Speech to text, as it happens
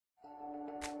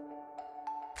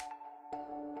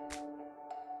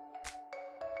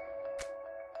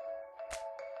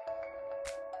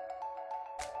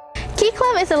Key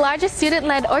Club is the largest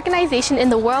student-led organization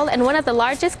in the world and one of the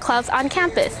largest clubs on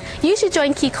campus. You should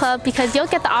join Key Club because you'll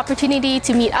get the opportunity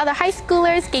to meet other high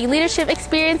schoolers, gain leadership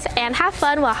experience, and have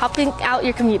fun while helping out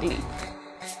your community.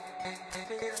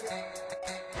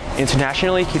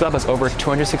 Internationally, Key Club has over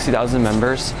 260,000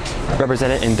 members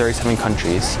represented in 37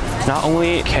 countries. Not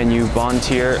only can you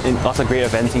volunteer in lots of great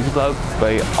events in Key Club,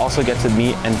 but you also get to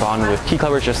meet and bond with Key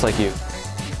Clubbers just like you.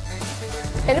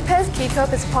 Independence Key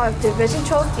Club is part of Division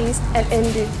 12 East and in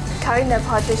the Kari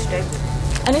Nepal district.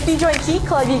 And if you join Key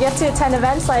Club, you get to attend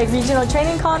events like Regional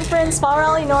Training Conference, Fall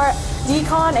Rally North,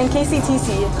 Decon, and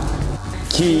KCTC.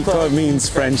 Key Club means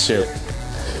friendship.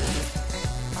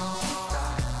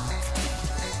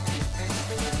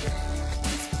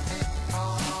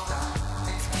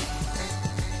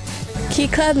 Key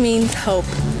Club means hope.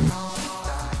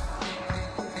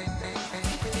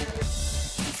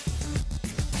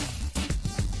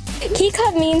 Key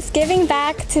Club means giving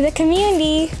back to the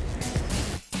community.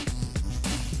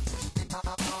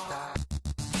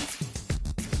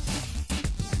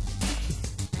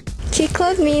 Key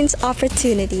Club means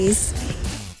opportunities.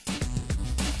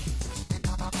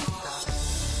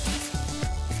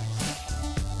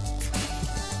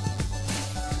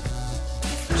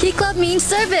 Key Club means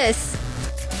service.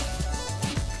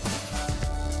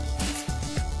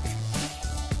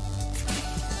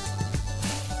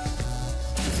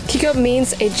 Key Club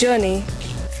means a journey.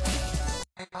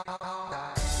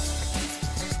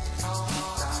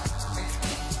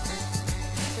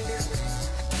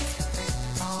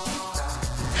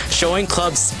 Showing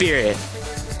club spirit.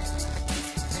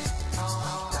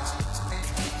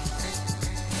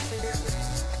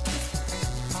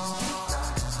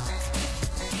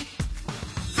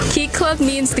 Key Club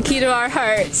means the key to our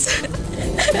hearts.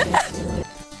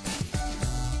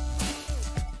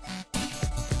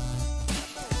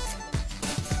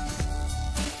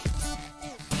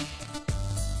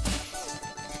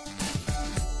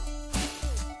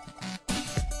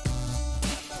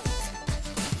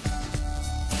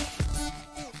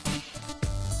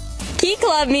 Key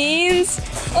Club means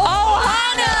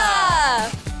Ohana!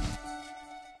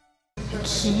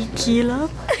 Key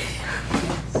Club?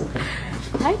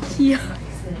 Hi, Key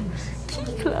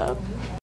Club.